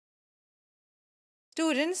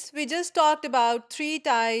Students, we just talked about three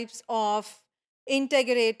types of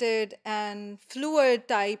integrated and fluid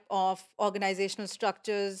type of organizational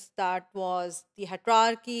structures. That was the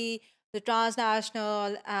hierarchy, the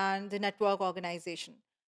transnational, and the network organization.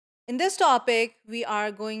 In this topic, we are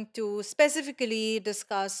going to specifically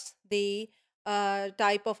discuss the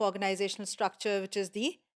type of organizational structure, which is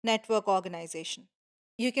the network organization.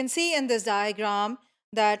 You can see in this diagram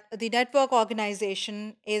that the network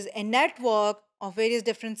organization is a network of various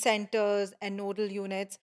different centers and nodal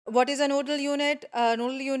units. What is a nodal unit? A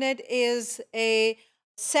nodal unit is a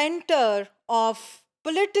center of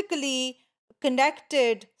politically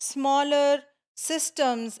connected smaller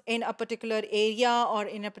systems in a particular area or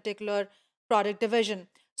in a particular product division.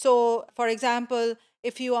 So, for example,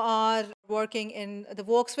 if you are working in the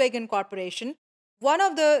Volkswagen Corporation, one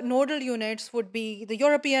of the nodal units would be the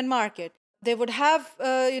European market. They would have,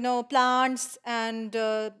 plants, and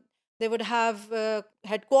they would have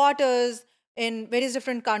headquarters in various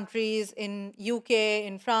different countries, in UK,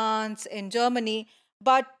 in France, in Germany.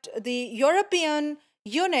 But the European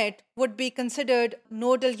unit would be considered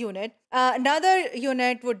nodal unit. Another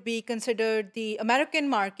unit would be considered the American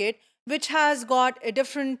market, which has got a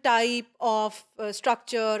different type of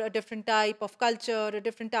structure, a different type of culture, a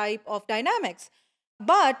different type of dynamics.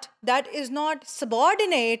 But that is not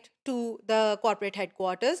subordinate to the corporate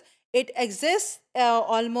headquarters. It exists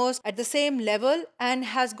almost at the same level and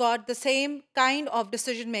has got the same kind of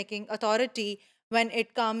decision making authority when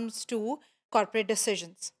it comes to corporate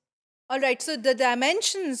decisions. All right, so the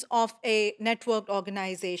dimensions of a networked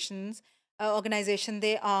organization,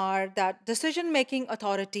 they are that decision making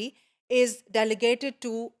authority is delegated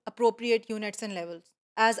to appropriate units and levels.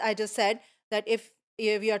 As I just said, that if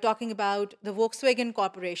we are talking about the Volkswagen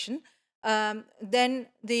Corporation, then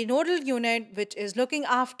the nodal unit, which is looking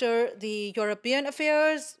after the European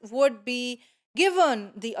affairs, would be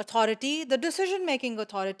given the authority, the decision making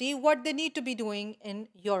authority, what they need to be doing in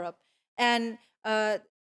Europe. And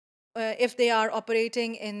if they are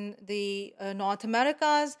operating in the North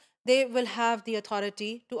Americas, they will have the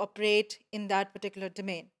authority to operate in that particular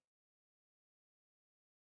domain.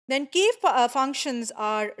 Then key functions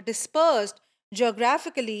are dispersed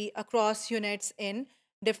geographically across units in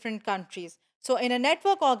different countries. So in a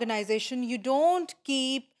network organization, you don't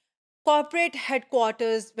keep corporate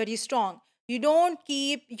headquarters very strong. You don't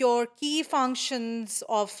keep your key functions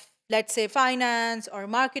of, let's say, finance or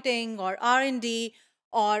marketing or R&D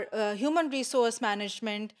or human resource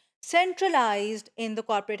management centralized in the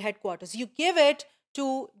corporate headquarters. You give it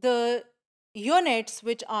to the units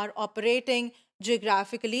which are operating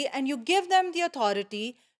geographically, and you give them the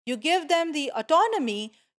authority, you give them the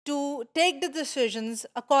autonomy to take the decisions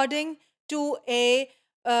according to a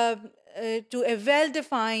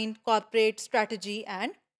well-defined corporate strategy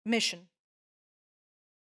and mission.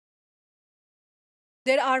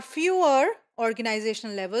 There are fewer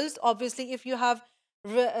organizational levels. Obviously, if you have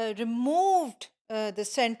removed the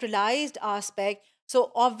centralized aspect,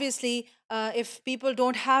 so obviously, if people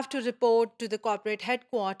don't have to report to the corporate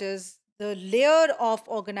headquarters, the layer of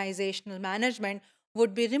organizational management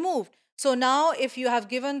would be removed. So now, if you have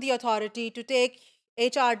given the authority to take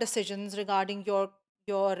HR decisions regarding your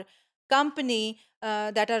company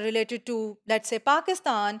that are related to, let's say,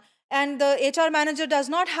 Pakistan, and the HR manager does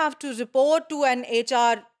not have to report to an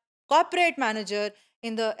HR corporate manager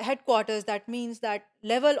in the headquarters, that means that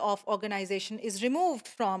level of organization is removed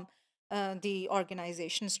from the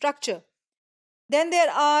organization structure. Then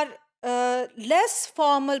there are less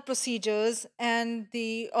formal procedures, and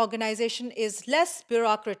the organization is less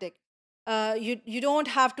bureaucratic. You don't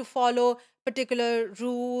have to follow particular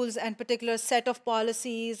rules and particular set of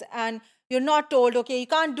policies, and you're not told, okay, you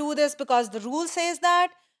can't do this because the rule says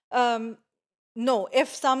that. No,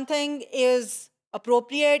 if something is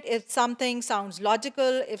appropriate, if something sounds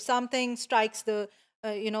logical, if something strikes the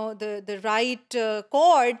right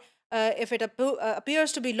chord, if it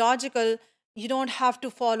appears to be logical, you don't have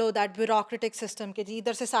to follow that bureaucratic system कि जी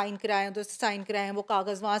इधर से sign कराएं उधर से sign कराएं वो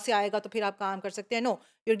कागज वहां से आएगा तो फिर आप काम कर सकते हैं. No,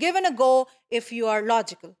 you're given a go if you are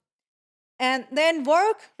logical. And then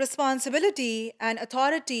work, responsibility, and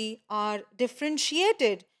authority are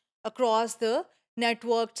differentiated across the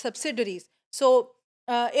networked subsidiaries. So,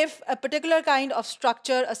 if a particular kind of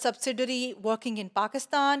structure, a subsidiary working in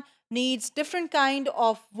Pakistan, needs different kind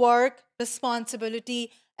of work,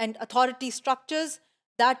 responsibility, and authority structures,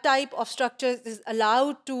 that type of structure is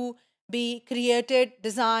allowed to be created,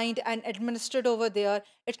 designed, and administered over there.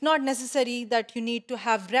 It's not necessary that you need to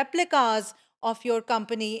have replicas of your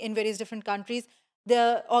company in various different countries.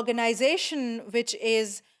 The organization which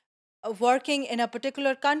is working in a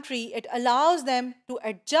particular country, it allows them to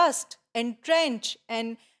adjust, entrench,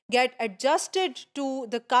 and get adjusted to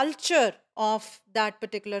the culture of that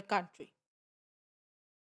particular country.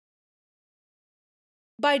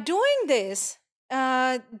 By doing this,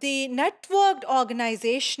 the networked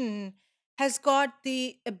organization has got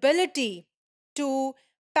the ability to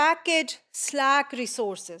package Slack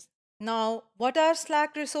resources. Now, what are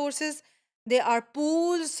Slack resources? They are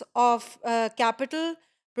pools of capital,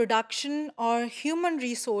 production, or human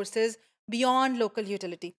resources beyond local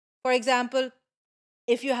utility. For example,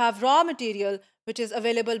 if you have raw material which is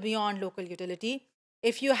available beyond local utility,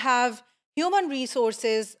 if you have human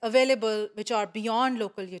resources available which are beyond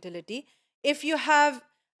local utility, if you have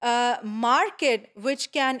a market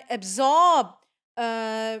which can absorb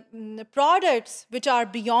products which are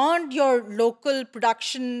beyond your local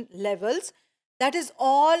production levels, that is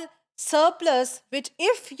all surplus which,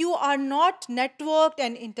 if you are not networked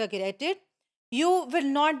and integrated, you will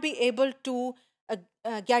not be able to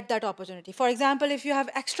get that opportunity. For example, if you have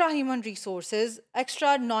extra human resources,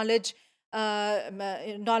 extra knowledge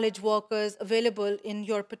workers available in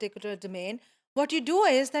your particular domain, what you do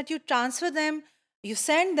is that you transfer them, you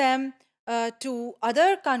send them to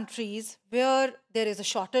other countries where there is a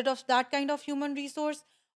shortage of that kind of human resource.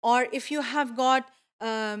 Or if you have got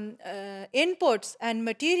inputs and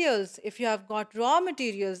materials, if you have got raw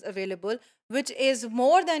materials available, which is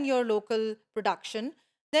more than your local production,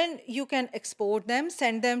 then you can export them,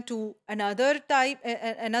 send them to another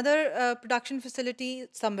production facility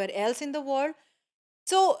somewhere else in the world.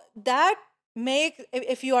 So that makes,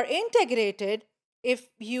 if you are integrated,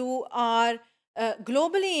 if you are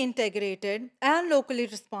globally integrated and locally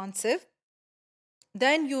responsive,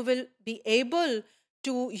 then you will be able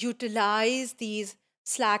to utilize these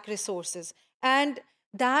Slack resources. And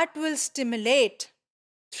that will stimulate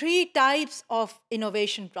three types of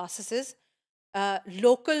innovation processes: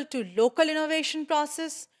 local to local innovation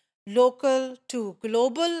process, local to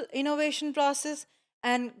global innovation process,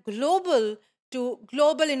 and global to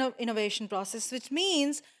global innovation process, which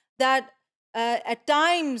means that at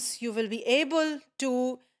times you will be able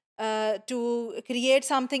to create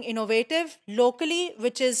something innovative locally,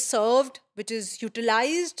 which is served, which is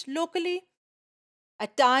utilized locally.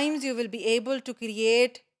 At times you will be able to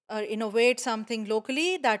create or innovate something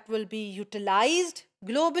locally that will be utilized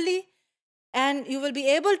globally. And you will be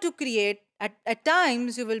able to create, at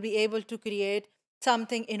times you will be able to create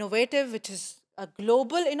something innovative which is a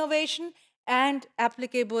global innovation and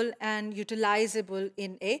applicable and utilizable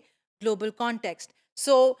in a global context.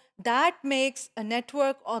 So that makes a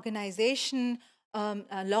network organization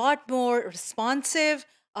a lot more responsive,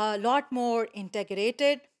 a lot more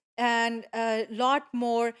integrated, and a lot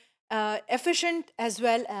more efficient as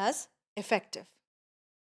well as effective.